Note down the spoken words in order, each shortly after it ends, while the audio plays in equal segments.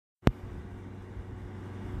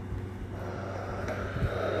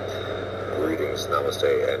Peace,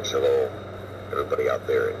 namaste, and shalom, everybody out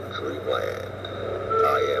there in Dreamland.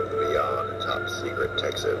 I am the Beyond Top Secret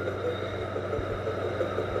Texan.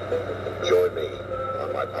 Join me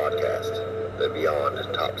on my podcast, the Beyond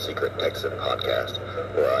Top Secret Texan podcast,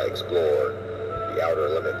 where I explore the outer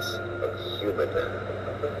limits of human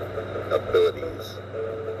abilities,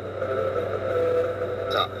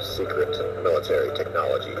 top secret military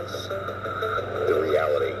technologies, the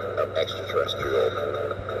reality of extraterrestrial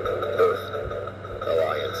Earth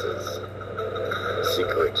alliances,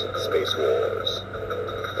 secret space wars,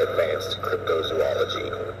 advanced cryptozoology,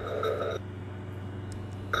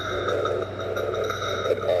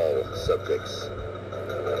 and all subjects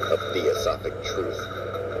of theosophic truth,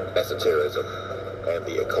 esotericism, and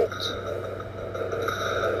the occult.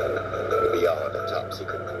 The Beyond Top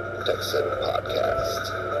Secret Texan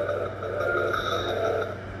podcast.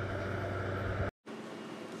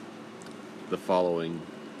 The following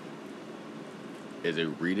is a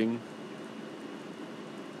reading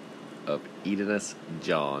of Edenus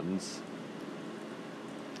John's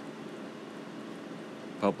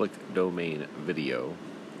public domain video,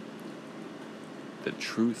 The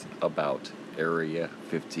Truth About Area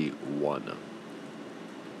 51.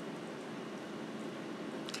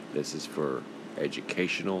 This is for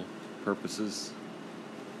educational purposes,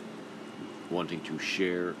 wanting to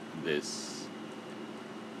share this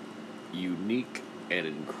unique and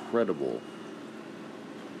incredible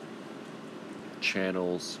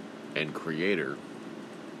channels and creator,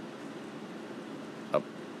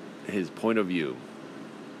 his point of view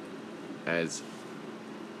as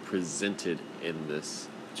presented in this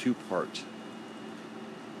two-part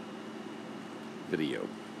video.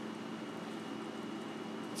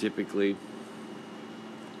 Typically,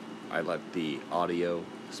 I let the audio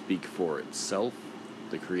speak for itself,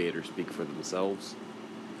 the creators speak for themselves,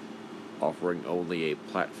 offering only a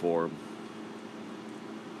platform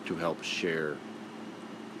to help share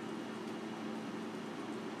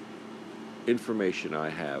information I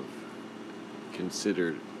have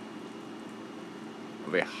considered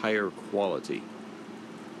of a higher quality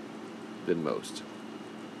than most.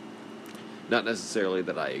 Not necessarily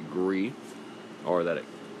that I agree or that it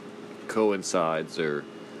coincides or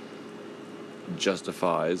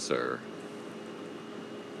justifies or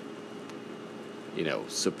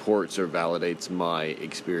supports or validates my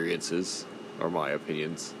experiences or my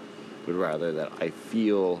opinions, but rather that I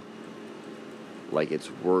feel like it's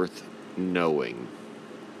worth knowing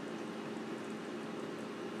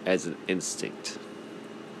as an instinct.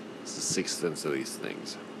 It's the sixth sense of these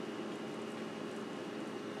things.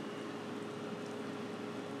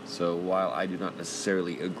 So while I do not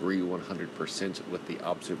necessarily agree 100% with the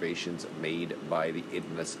observations made by the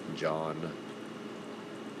Edenus John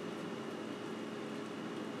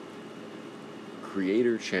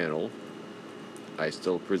creator channel, I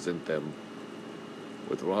still present them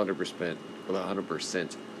with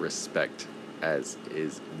 100% respect as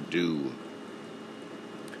is due.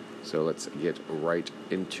 So let's get right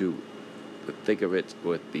into the thick of it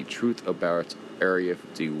with The Truth About Area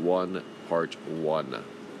 51, Part 1.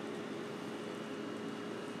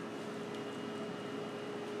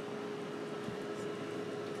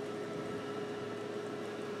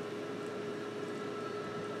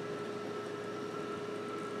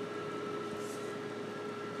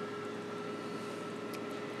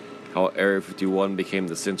 How Area 51 became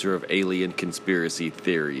the center of alien conspiracy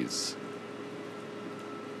theories.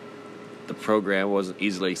 The program wasn't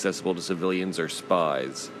easily accessible to civilians or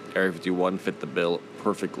spies. Area 51 fit the bill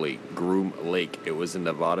perfectly. Groom Lake. It was a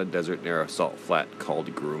Nevada desert near a salt flat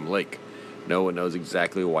called Groom Lake. No one knows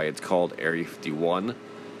exactly why it's called Area 51,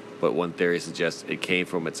 but one theory suggests it came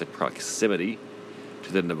from its proximity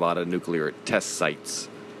to the Nevada nuclear test sites.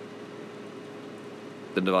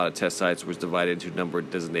 The Nevada test sites was divided into a number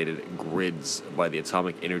of designated grids by the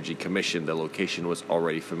Atomic Energy Commission. The location was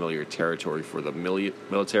already familiar territory for the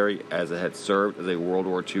military, as it had served as a World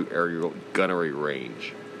War II aerial gunnery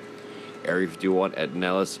range. Area 51 at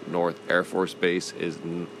Nellis Air Force Base is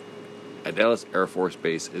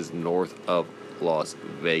north of Las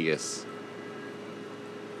Vegas.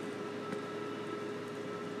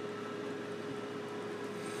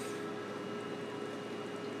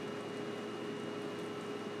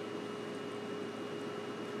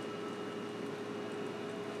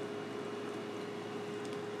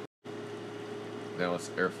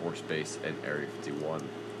 Nellis Air Force Base and Area 51.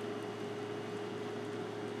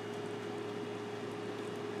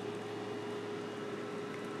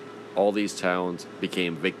 All these towns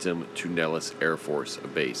became victim to Nellis Air Force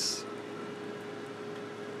Base.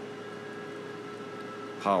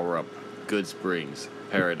 Power Up, Good Springs,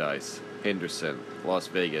 Paradise, Henderson, Las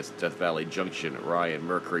Vegas, Death Valley Junction, Ryan,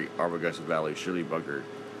 Mercury, Armageddon Valley, Shirley Bunker,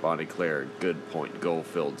 Bonnie Claire, Good Point,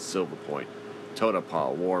 Goldfield, Silver Point,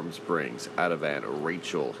 Tonopah, Warm Springs, Ativan,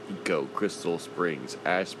 Rachel, Eco, Crystal Springs,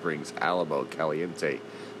 Ash Springs, Alamo, Caliente,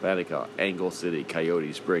 Vatica, Angle City,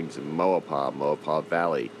 Coyote Springs, Moapah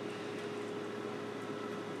Valley,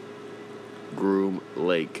 Groom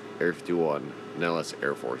Lake, Air 51, Nellis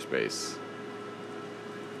Air Force Base.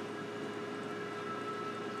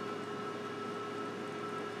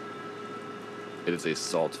 It is a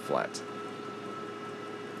salt flat.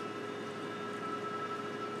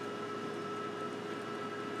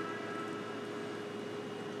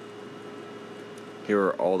 Here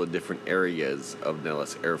are all the different areas of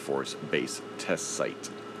Nellis Air Force Base test site.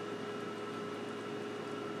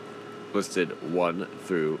 Listed 1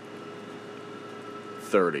 through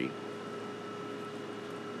 30.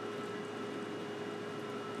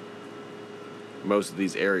 Most of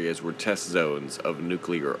these areas were test zones of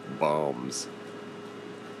nuclear bombs.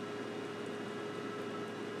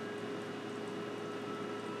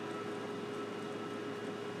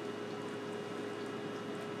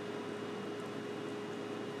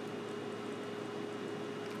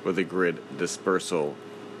 With a grid dispersal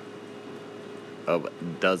of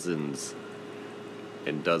dozens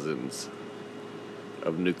and dozens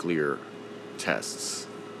of nuclear tests.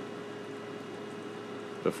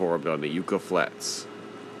 Performed on the Yucca Flats,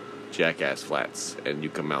 Jackass Flats, and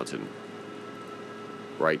Yucca Mountain,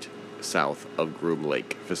 right south of Groom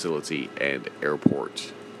Lake Facility and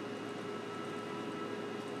Airport.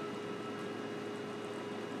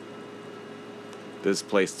 This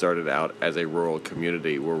place started out as a rural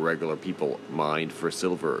community where regular people mined for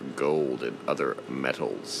silver, gold, and other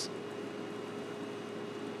metals.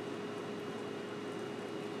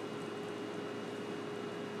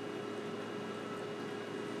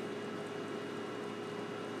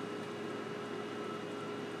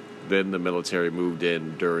 Then the military moved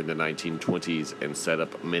in during the 1920s and set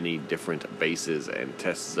up many different bases and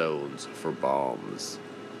test zones for bombs.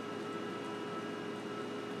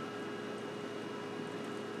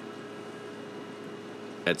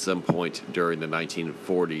 At some point during the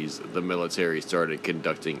 1940s, the military started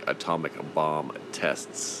conducting atomic bomb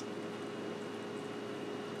tests.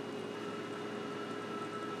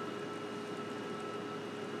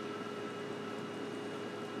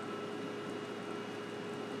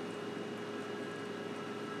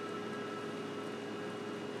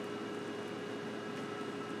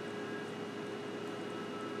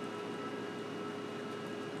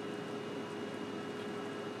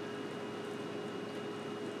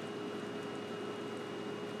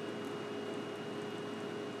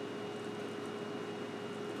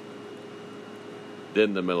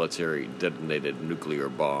 Then the military detonated nuclear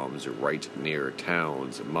bombs right near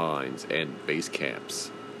towns, mines, and base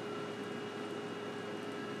camps.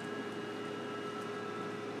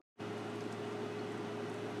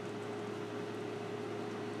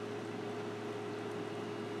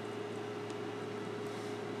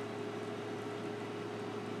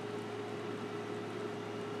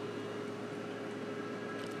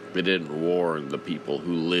 They didn't warn the people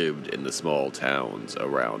who lived in the small towns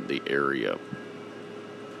around the area.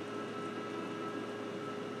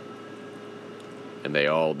 And they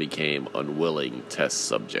all became unwilling test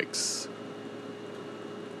subjects.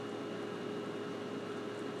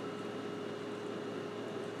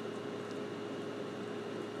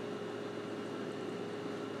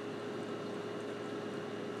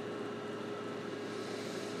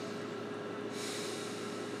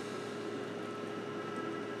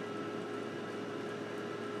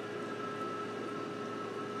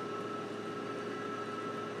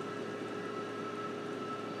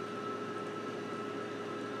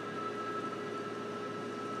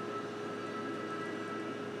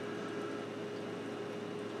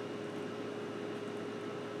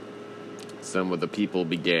 Some of the people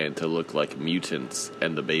began to look like mutants,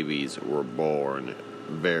 and the babies were born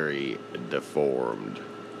very deformed.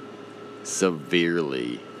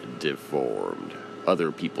 Severely deformed.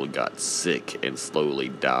 Other people got sick and slowly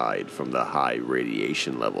died from the high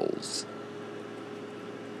radiation levels.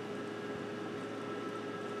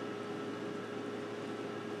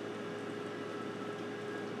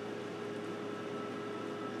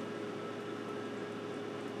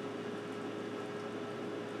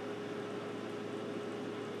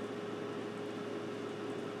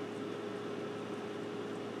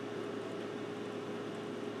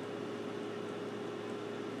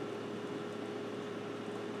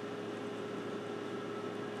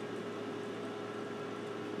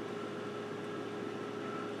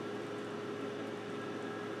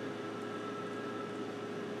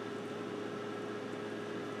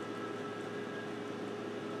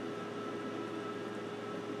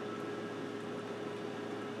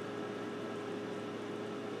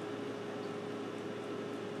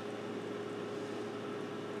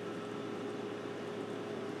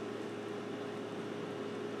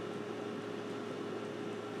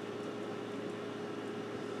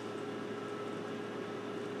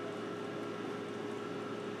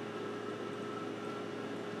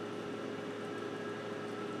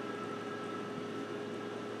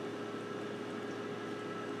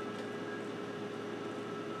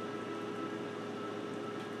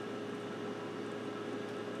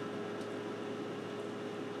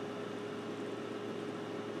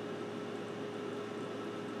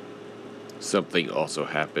 Something also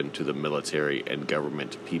happened to the military and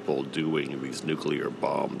government people doing these nuclear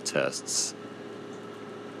bomb tests.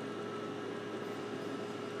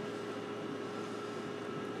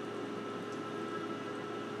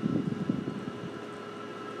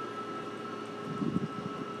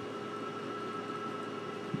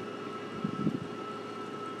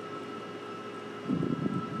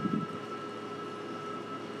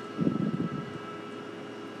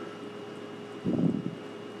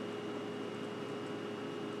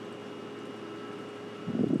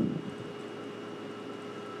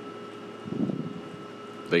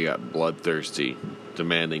 They got bloodthirsty,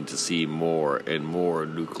 demanding to see more and more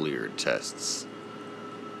nuclear tests.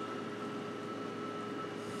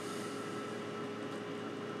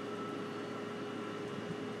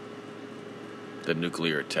 The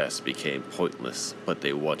nuclear tests became pointless, but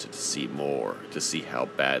they wanted to see more, to see how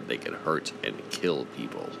bad they could hurt and kill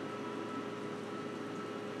people.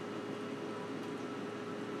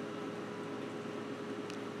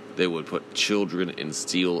 They would put children in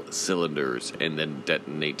steel cylinders and then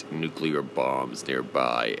detonate nuclear bombs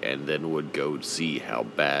nearby, and then would go see how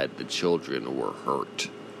bad the children were hurt.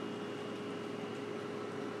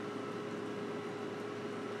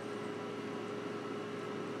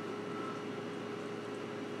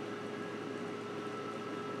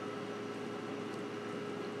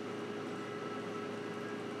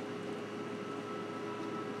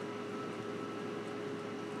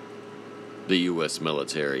 The U.S.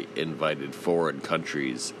 military invited foreign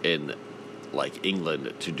countries like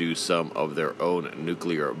England, to do some of their own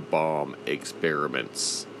nuclear bomb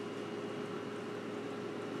experiments.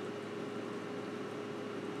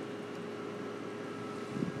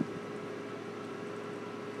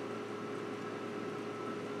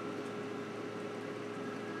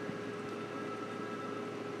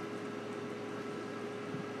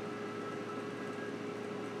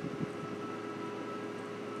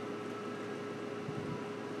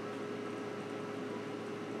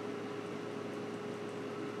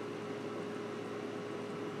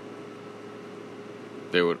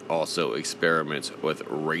 They would also experiment with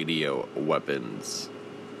radio weapons.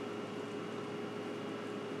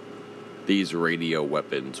 These radio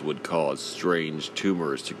weapons would cause strange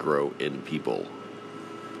tumors to grow in people.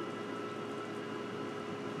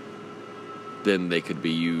 Then they could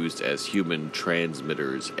be used as human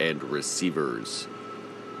transmitters and receivers,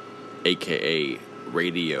 aka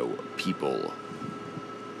radio people.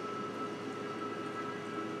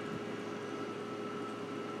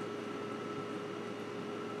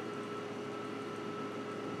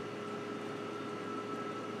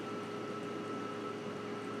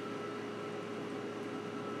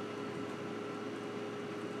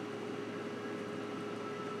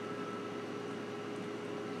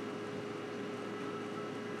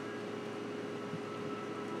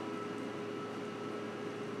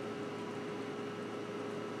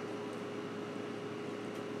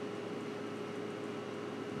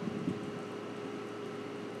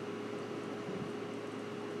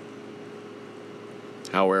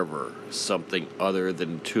 However, something other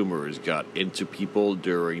than tumors got into people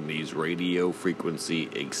during these radio frequency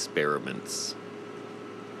experiments.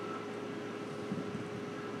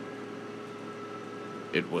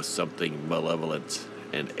 It was something malevolent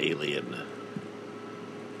and alien.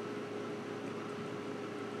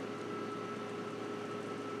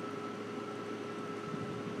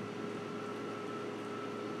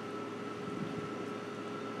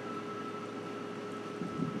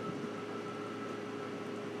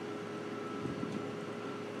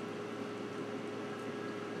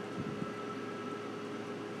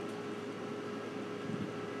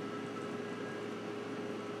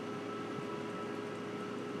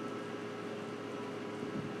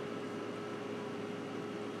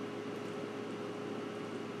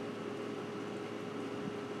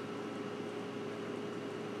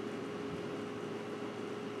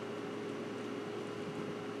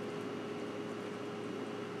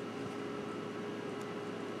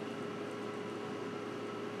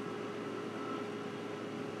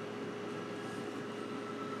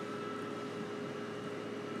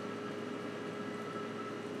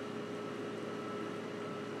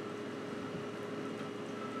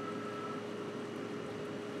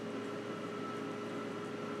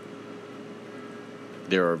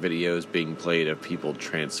 There are videos being played of people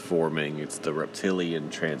transforming. It's the reptilian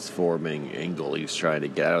transforming angle he's trying to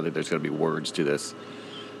get. I don't think there's going to be words to this,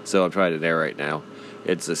 so I'm trying to narrate now.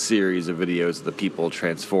 It's a series of videos of the people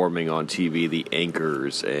transforming on TV, the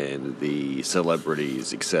anchors and the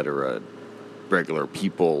celebrities, etc. Regular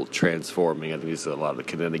people transforming. I think these are a lot of the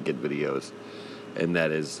Connecticut videos, and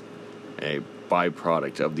that is a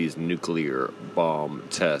byproduct of these nuclear bomb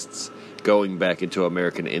tests. Going back into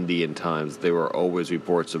American Indian times, there were always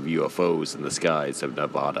reports of UFOs in the skies of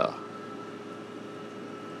Nevada.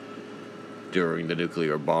 During the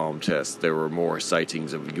nuclear bomb tests, there were more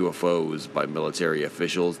sightings of UFOs by military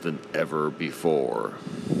officials than ever before.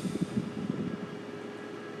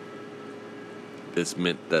 This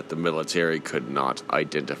meant that the military could not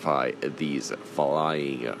identify these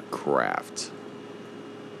flying craft.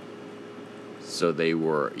 So they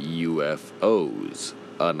were UFOs,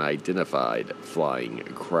 unidentified flying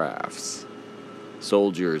crafts.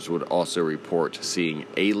 Soldiers would also report seeing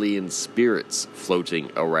alien spirits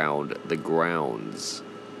floating around the grounds.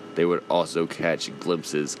 They would also catch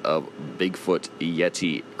glimpses of Bigfoot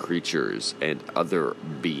Yeti creatures and other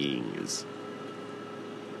beings.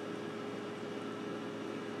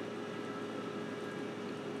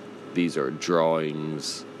 These are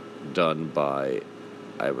drawings done by,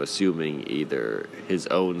 I'm assuming, either his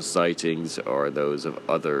own sightings or those of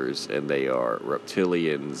others, and they are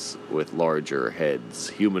reptilians with larger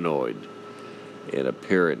heads, humanoid in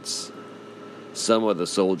appearance. Some of the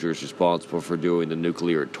soldiers responsible for doing the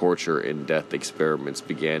nuclear torture and death experiments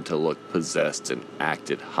began to look possessed and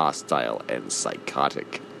acted hostile and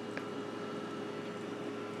psychotic.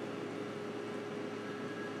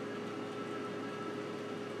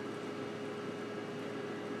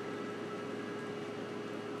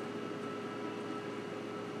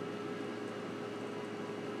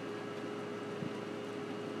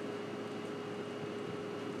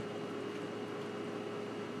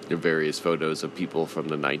 Various photos of people from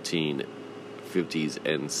the 1950s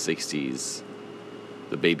and 60s,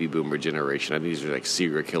 the baby boomer generation. I think these are like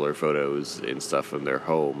serial killer photos and stuff from their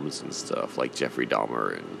homes and stuff, like Jeffrey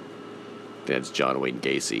Dahmer, and that's John Wayne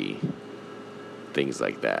Gacy, things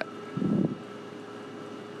like that,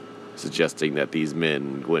 suggesting that these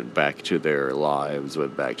men went back to their lives,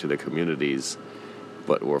 went back to their communities,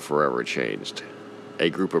 but were forever changed. A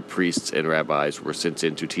group of priests and rabbis were sent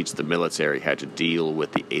in to teach the military how to deal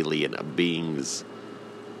with the alien beings.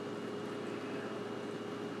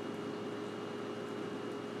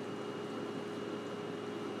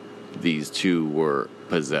 These two were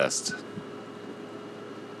possessed.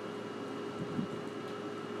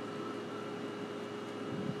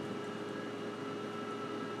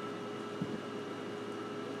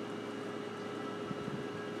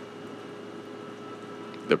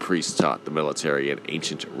 The priests taught the military an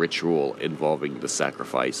ancient ritual involving the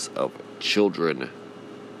sacrifice of children.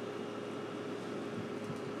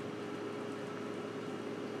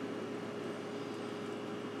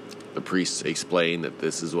 The priests explained that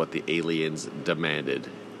this is what the aliens demanded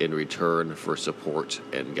in return for support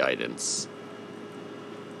and guidance.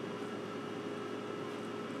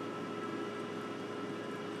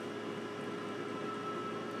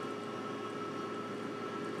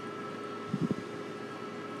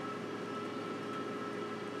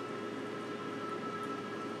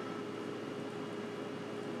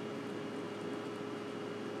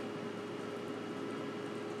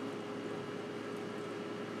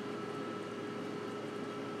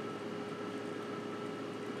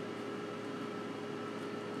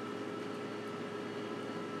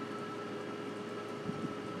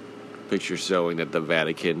 Pictures showing that the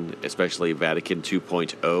Vatican, especially Vatican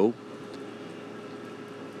 2.0,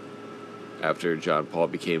 after John Paul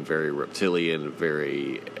became very reptilian,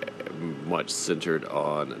 very much centered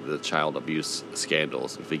on the child abuse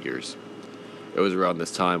scandals and figures. It was around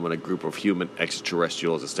this time when a group of human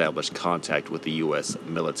extraterrestrials established contact with the U.S.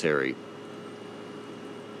 military.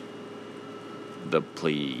 The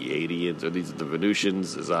Pleiadians, or these are the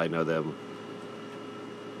Venusians, as I know them.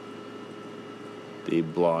 The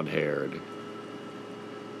blonde-haired,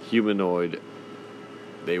 humanoid.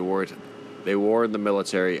 They warned the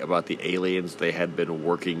military about the aliens they had been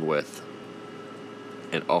working with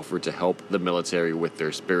and offered to help the military with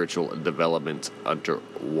their spiritual development under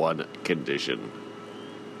one condition.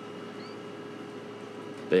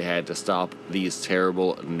 They had to stop these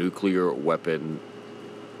terrible nuclear weapons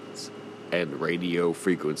and radio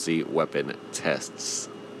frequency weapon tests.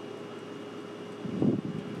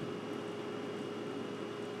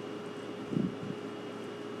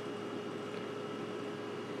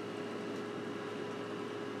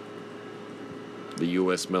 The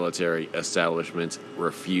U.S. military establishment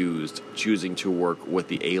refused, choosing to work with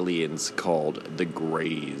the aliens called the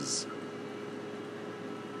Greys.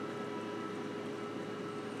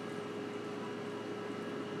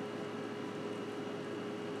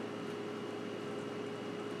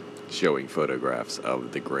 Showing photographs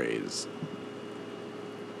of the Greys.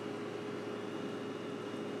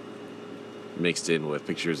 Mixed in with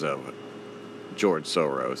pictures of George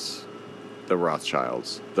Soros the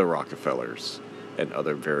Rothschilds, the Rockefellers, and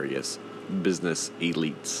other various business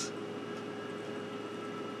elites.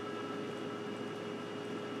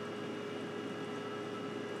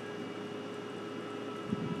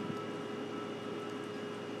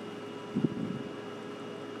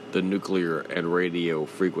 The nuclear and radio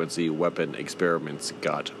frequency weapon experiments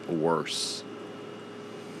got worse.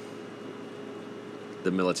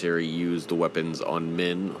 The military used the weapons on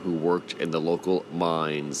men who worked in the local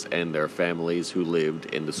mines and their families who lived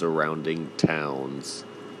in the surrounding towns.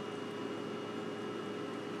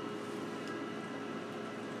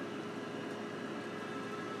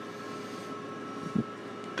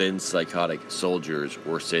 Then psychotic soldiers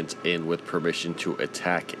were sent in with permission to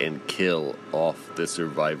attack and kill off the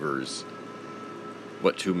survivors,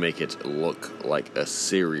 but to make it look like a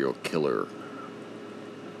serial killer.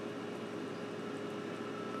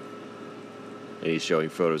 And he's showing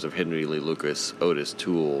photos of Henry Lee Lucas, Otis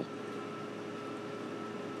Toole,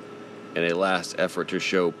 in a last effort to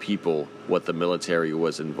show people what the military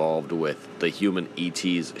was involved with. The human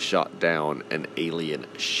ETs shot down an alien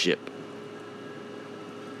ship.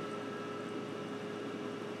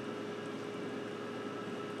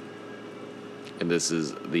 And this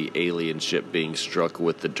is the alien ship being struck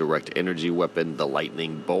with the direct energy weapon, the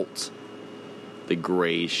lightning bolt. The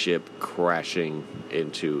gray ship crashing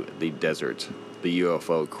into the desert. The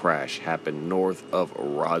UFO crash happened north of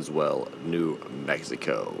Roswell, New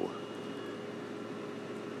Mexico.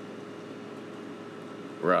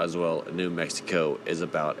 Roswell, New Mexico is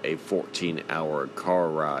about a 14-hour car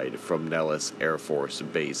ride from Nellis Air Force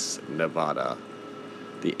Base, Nevada.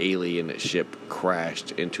 The alien ship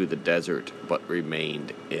crashed into the desert but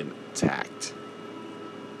remained intact.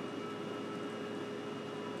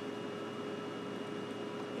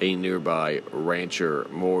 A nearby rancher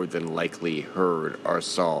more than likely heard or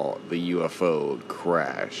saw the UFO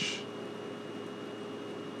crash.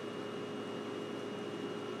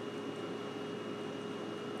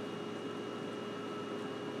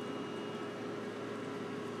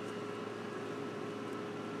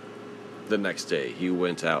 The next day, he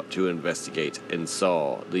went out to investigate and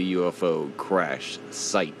saw the UFO crash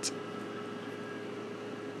site.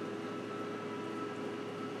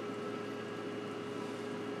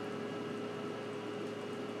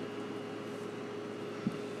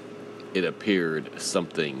 It appeared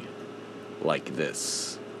something like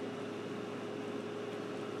this.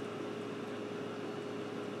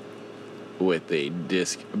 With a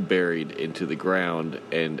disc buried into the ground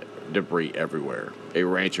and debris everywhere. A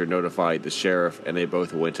rancher notified the sheriff, and they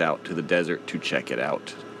both went out to the desert to check it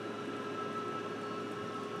out.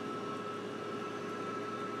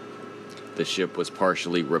 The ship was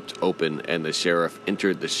partially ripped open, and the sheriff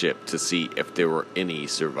entered the ship to see if there were any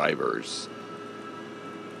survivors.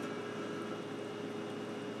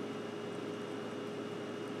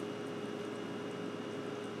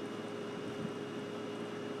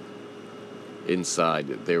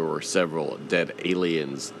 Inside, there were several dead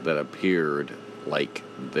aliens that appeared like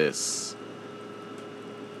this.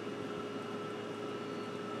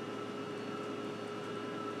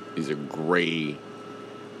 These are gray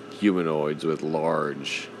humanoids with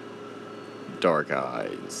large, dark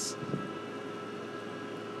eyes.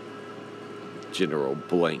 General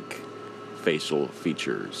blank facial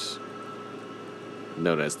features,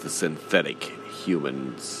 known as the synthetic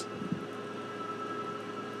humans.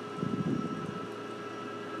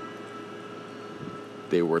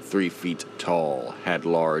 They were 3 feet tall, had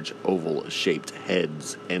large oval-shaped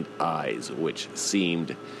heads and eyes which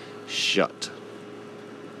seemed shut.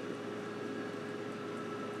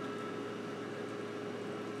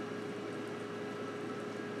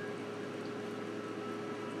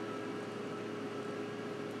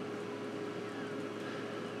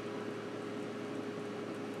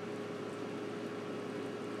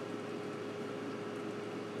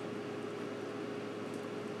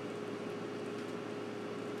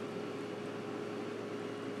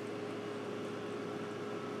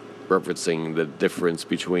 Referencing the difference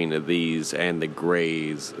between these and the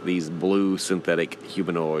Greys, these blue synthetic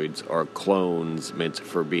humanoids are clones meant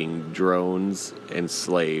for being drones and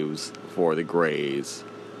slaves for the Greys,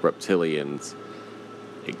 reptilians,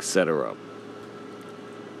 etc.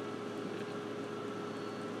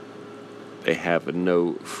 They have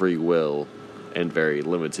no free will and very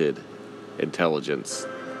limited intelligence.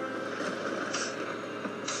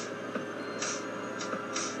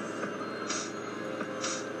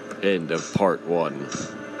 End of part 1.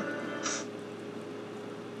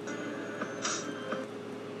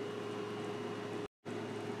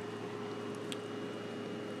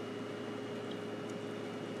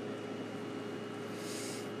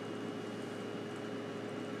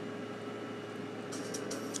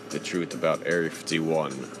 Truth About Area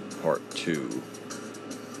 51, Part 2.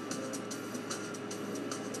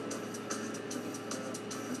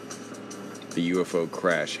 The UFO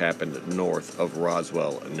crash happened north of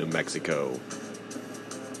Roswell, New Mexico.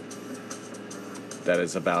 That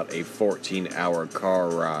is about a 14-hour car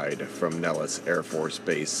ride from Nellis Air Force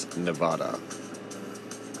Base, Nevada.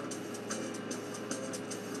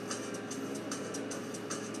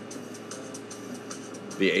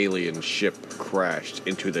 The alien ship crashed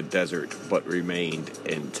into the desert but remained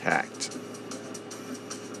intact.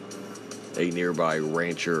 A nearby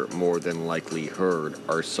rancher more than likely heard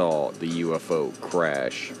or saw the UFO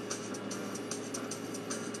crash.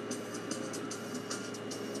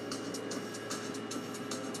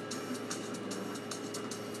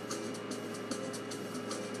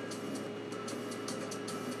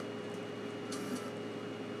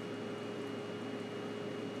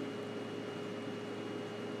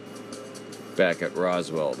 Back at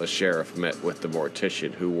Roswell, the sheriff met with the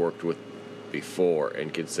mortician who worked with before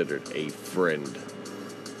and considered a friend.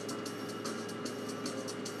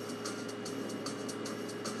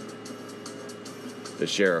 The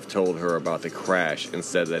sheriff told her about the crash and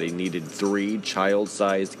said that he needed 3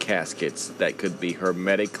 child-sized caskets that could be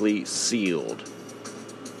hermetically sealed.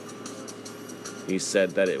 He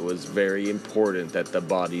said that it was very important that the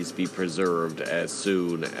bodies be preserved as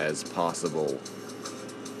soon as possible.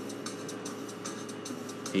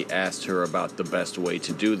 He asked her about the best way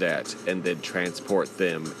to do that and then transport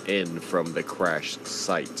them in from the crash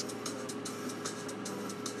site.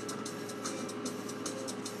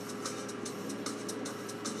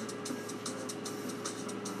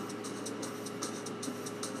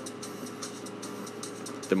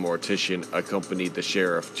 The mortician accompanied the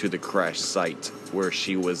sheriff to the crash site where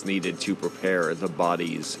she was needed to prepare the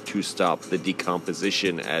bodies to stop the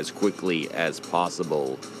decomposition as quickly as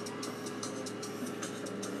possible.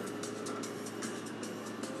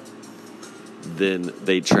 Then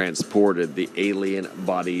they transported the alien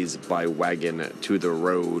bodies by wagon to the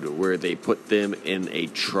road where they put them in a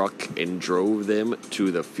truck and drove them to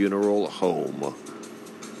the funeral home.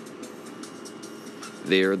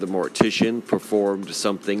 There, the mortician performed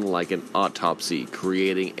something like an autopsy,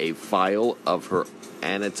 creating a file of her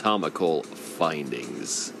anatomical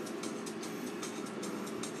findings.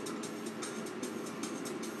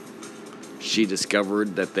 She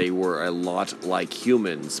discovered that they were a lot like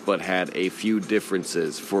humans, but had a few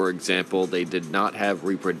differences. For example, they did not have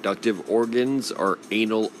reproductive organs or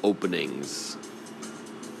anal openings.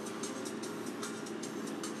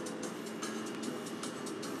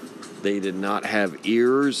 They did not have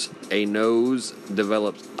ears, a nose,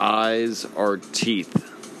 developed eyes, or teeth.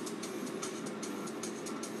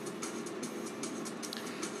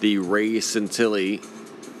 The Ray Santilli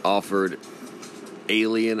offered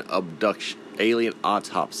alien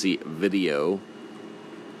autopsy video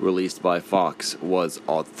released by Fox was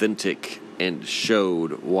authentic and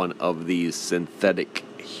showed one of these synthetic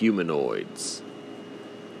humanoids.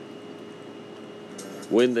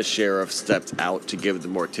 When the sheriff stepped out to give the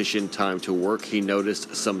mortician time to work, he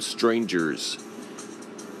noticed some strangers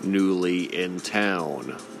newly in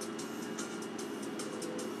town.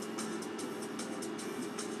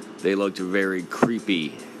 They looked very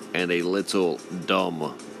creepy and a little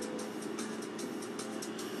dumb.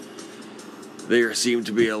 There seemed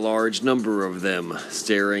to be a large number of them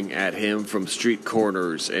staring at him from street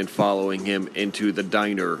corners and following him into the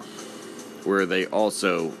diner, where they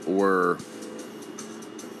also were.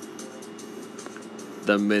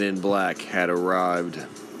 The men in black had arrived.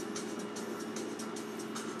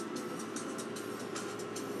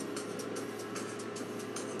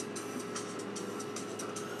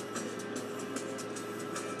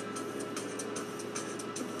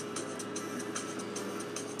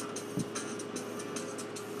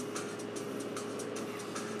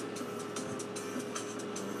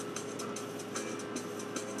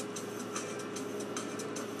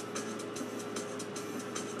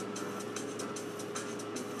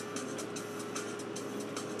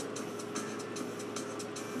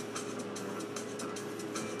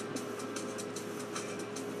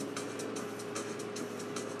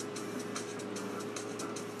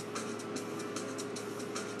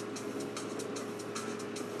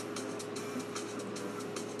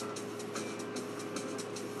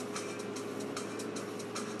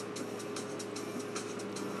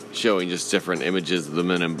 Showing just different images of the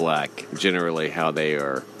men in black, generally how they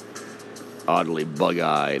are oddly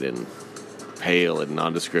bug-eyed and pale and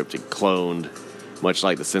nondescript and cloned, much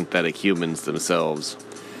like the synthetic humans themselves.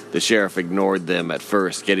 The sheriff ignored them at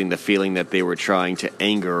first, getting the feeling that they were trying to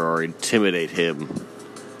anger or intimidate him.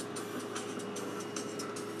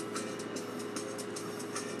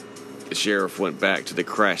 sheriff went back to the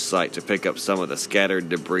crash site to pick up some of the scattered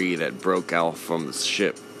debris that broke off from the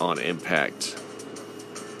ship on impact.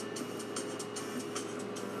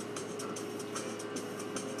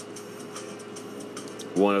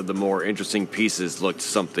 One of the more interesting pieces looked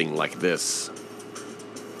something like this.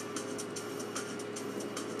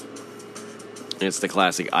 It's the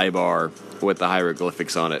classic I-bar with the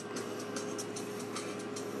hieroglyphics on it.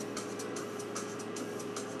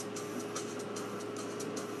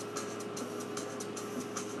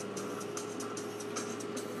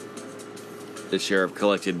 The sheriff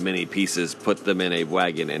collected many pieces, put them in a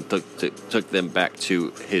wagon, and took them back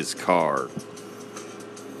to his car.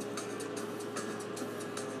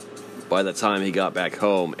 By the time he got back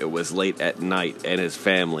home, it was late at night and his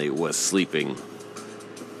family was sleeping.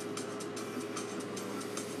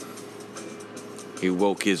 He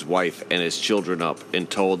woke his wife and his children up and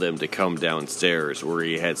told them to come downstairs, where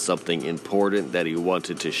he had something important that he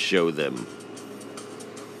wanted to show them.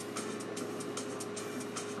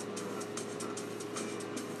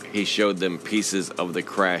 He showed them pieces of the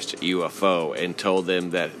crashed UFO and told them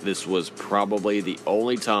that this was probably the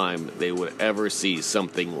only time they would ever see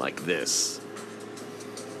something like this.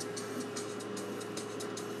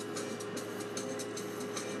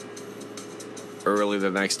 Early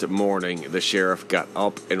the next morning, the sheriff got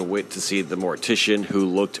up and went to see the mortician, who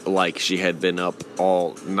looked like she had been up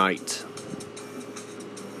all night.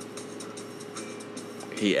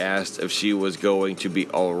 He asked if she was going to be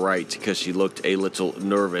all right because she looked a little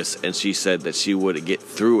nervous, and she said that she would get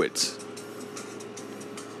through it.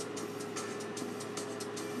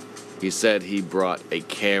 He said he brought a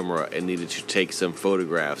camera and needed to take some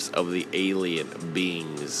photographs of the alien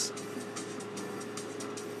beings.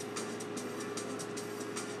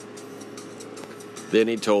 Then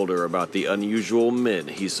he told her about the unusual men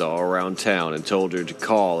he saw around town and told her to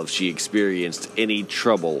call if she experienced any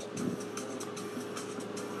trouble.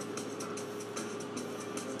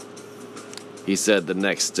 He said the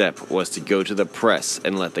next step was to go to the press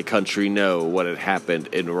and let the country know what had happened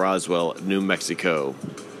in Roswell, New Mexico.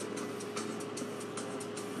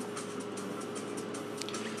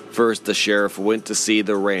 First, the sheriff went to see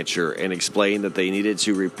the rancher and explained that they needed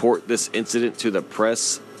to report this incident to the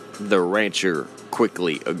press. The rancher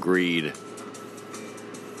quickly agreed.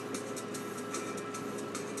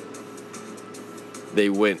 They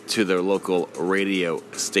went to their local radio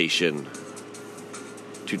station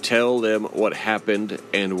to tell them what happened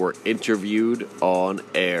and were interviewed on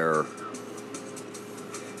air.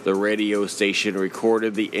 The radio station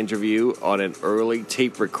recorded the interview on an early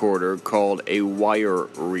tape recorder called a wire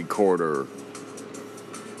recorder.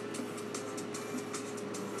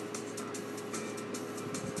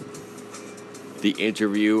 The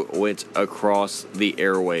interview went across the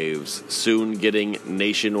airwaves, soon getting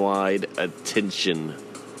nationwide attention.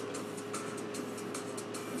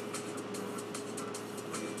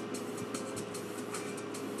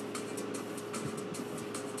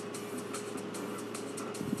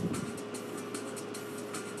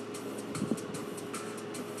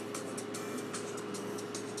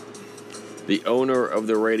 The owner of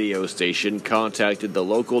the radio station contacted the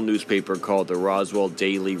local newspaper called the Roswell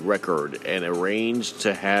Daily Record and arranged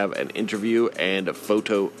to have an interview and a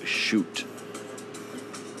photo shoot.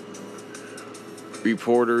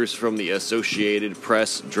 Reporters from the Associated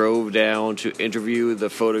Press drove down to interview the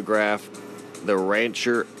photograph, the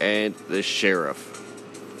rancher, and the sheriff.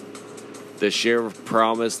 The sheriff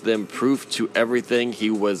promised them proof to everything he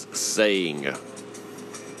was saying.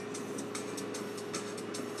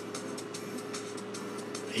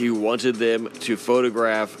 He wanted them to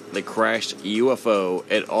photograph the crashed UFO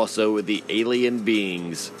and also the alien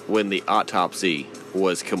beings when the autopsy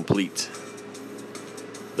was complete.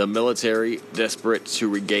 The military, desperate to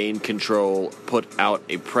regain control, put out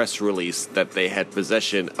a press release that they had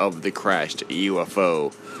possession of the crashed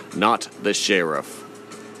UFO, not the sheriff,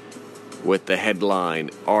 with the headline,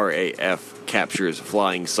 "RAF captures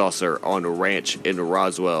flying saucer on ranch in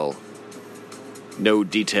Roswell." No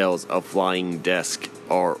details of flying disc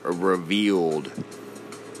are revealed.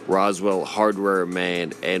 Roswell hardware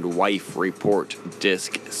man and wife report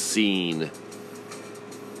disc seen.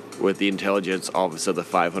 With the intelligence office of the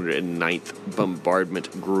 509th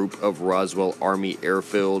Bombardment Group of Roswell Army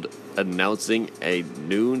Airfield announcing at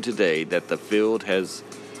noon today that the field has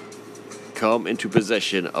come into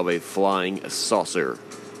possession of a flying saucer.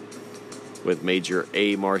 With Major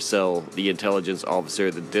A. Marcel, the intelligence officer,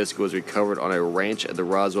 the disc was recovered on a ranch at the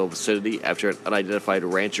Roswell vicinity after an unidentified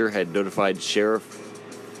rancher had notified sheriff,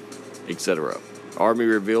 etc. Army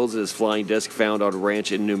reveals it is flying disc found on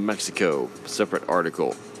ranch in New Mexico. Separate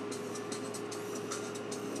article.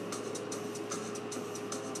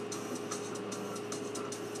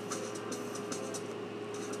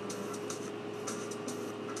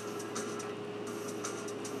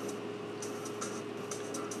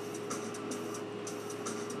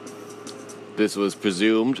 This was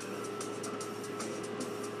presumed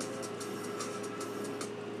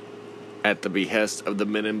at the behest of the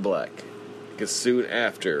men in black, because soon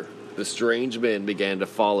after, the strange men began to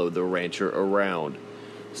follow the rancher around,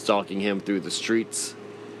 stalking him through the streets.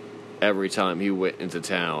 Every time he went into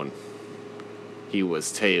town, he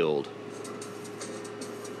was tailed.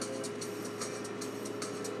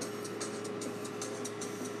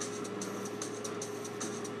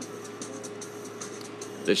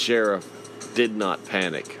 The sheriff did not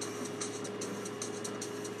panic.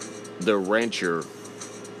 The rancher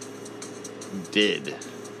did.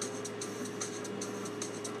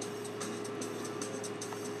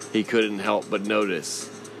 He couldn't help but notice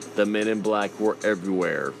the men in black were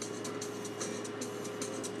everywhere.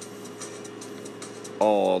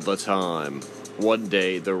 All the time. One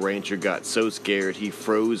day, the rancher got so scared he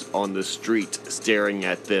froze on the street, staring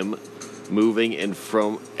at them, moving in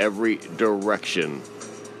from every direction.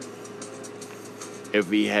 If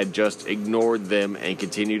he had just ignored them and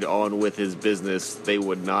continued on with his business, they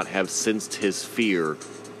would not have sensed his fear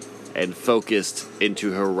and focused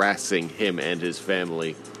into harassing him and his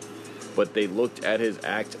family. But they looked at his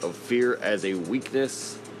act of fear as a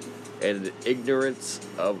weakness and an ignorance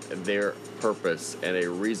of their purpose and a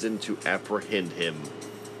reason to apprehend him.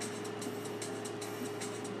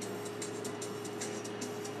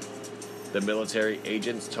 The military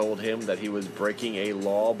agents told him that he was breaking a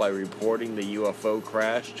law by reporting the UFO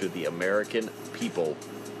crash to the American people,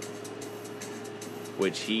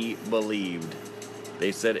 which he believed.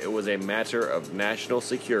 They said it was a matter of national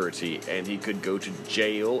security and he could go to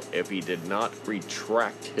jail if he did not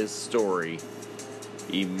retract his story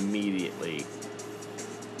immediately.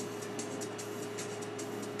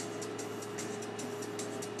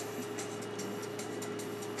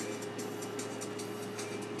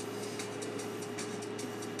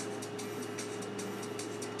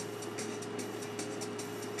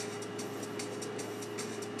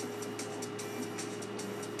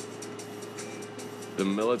 The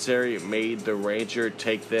military made the rancher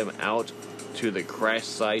take them out to the crash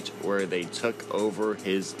site where they took over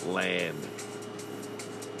his land.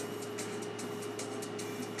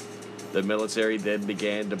 The military then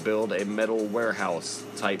began to build a metal warehouse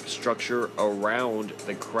type structure around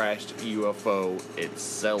the crashed UFO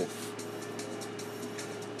itself.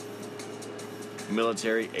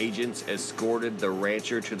 Military agents escorted the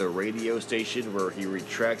rancher to the radio station where he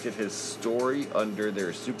retracted his story under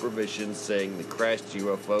their supervision, saying the crashed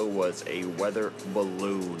UFO was a weather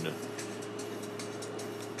balloon.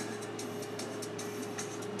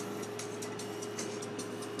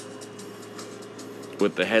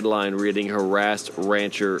 With the headline reading, "Harassed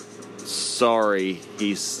Rancher, Sorry,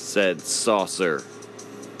 he said saucer."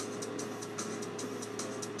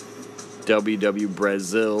 W.W.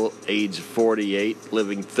 Brazil, age 48,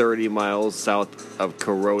 living 30 miles south of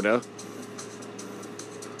Corona.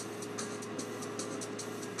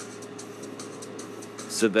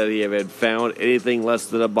 Said that if he had found anything less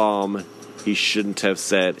than a bomb, he shouldn't have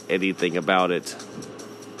said anything about it.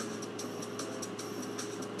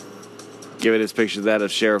 Given his picture that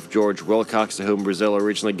of Sheriff George Wilcox, to whom Brazil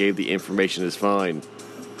originally gave the information, is fine.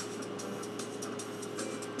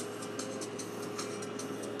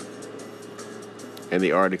 And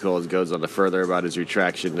the article goes on to further about his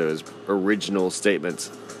retraction to his original statements.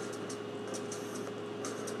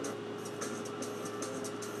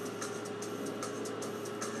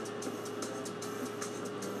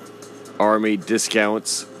 Army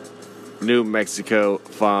discounts New Mexico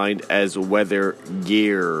find as weather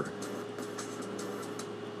gear.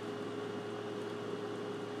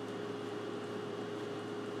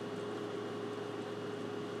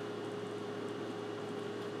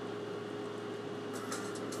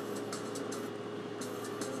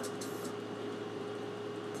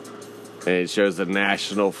 And it shows the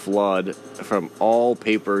national flood from all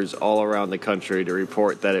papers all around the country to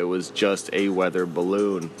report that it was just a weather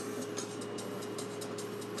balloon.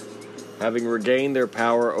 Having regained their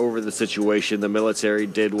power over the situation, the military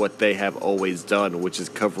did what they have always done, which is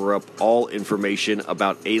cover up all information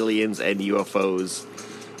about aliens and UFOs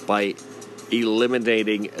by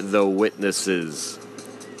eliminating the witnesses.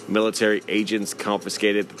 Military agents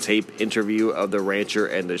confiscated the tape interview of the rancher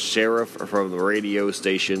and the sheriff from the radio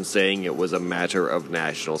station, saying it was a matter of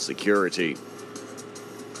national security.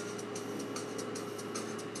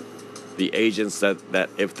 The agents said that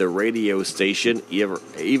if the radio station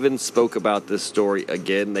even spoke about this story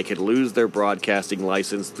again, they could lose their broadcasting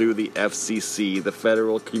license through the FCC, the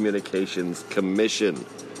Federal Communications Commission.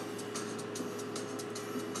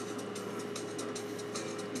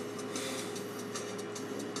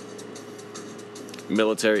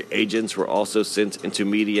 Military agents were also sent into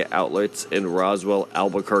media outlets in Roswell,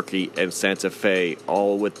 Albuquerque, and Santa Fe,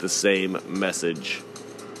 all with the same message.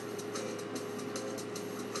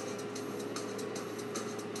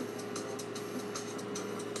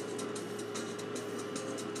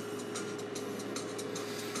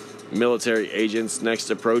 Military agents next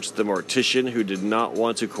approached the mortician, who did not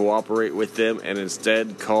want to cooperate with them and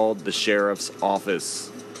instead called the sheriff's office.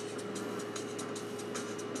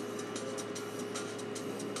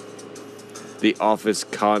 The office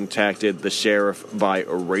contacted the sheriff by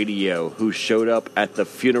radio, who showed up at the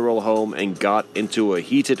funeral home and got into a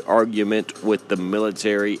heated argument with the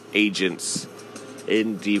military agents.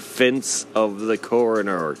 In defense of the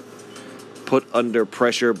coroner, put under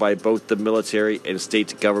pressure by both the military and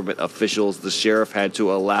state government officials, the sheriff had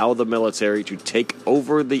to allow the military to take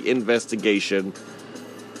over the investigation.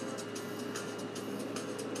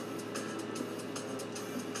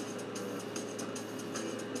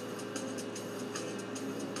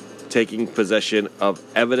 Taking possession of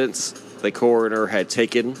evidence the coroner had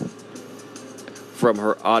taken from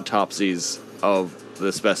her autopsies of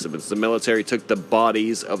the specimens. The military took the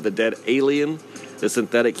bodies of the dead alien, the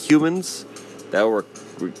synthetic humans that were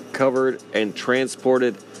recovered, and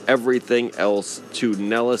transported everything else to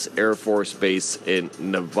Nellis Air Force Base in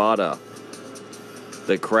Nevada.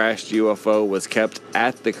 The crashed UFO was kept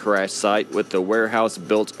at the crash site with the warehouse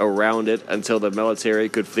built around it until the military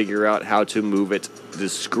could figure out how to move it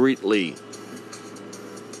discreetly.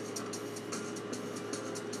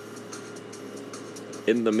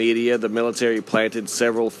 In the media, the military planted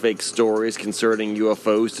several fake stories concerning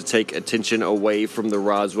UFOs to take attention away from the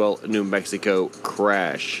Roswell, New Mexico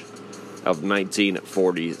crash of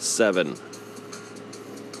 1947.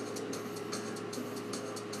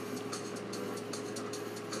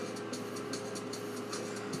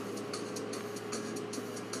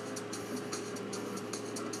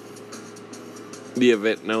 The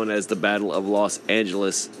event, known as the Battle of Los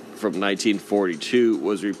Angeles from 1942,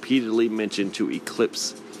 was repeatedly mentioned to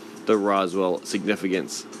eclipse the Roswell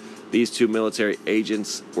significance. These two military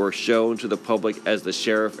agents were shown to the public as the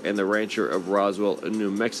sheriff and the rancher of Roswell,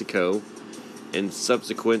 New Mexico, in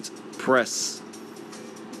subsequent press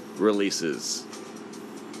releases.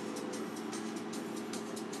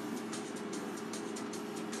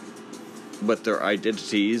 But their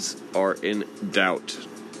identities are in doubt.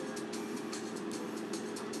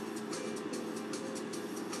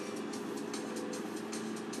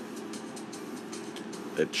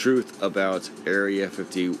 The truth about Area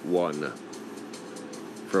 51.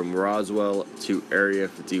 From Roswell to Area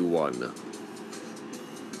 51.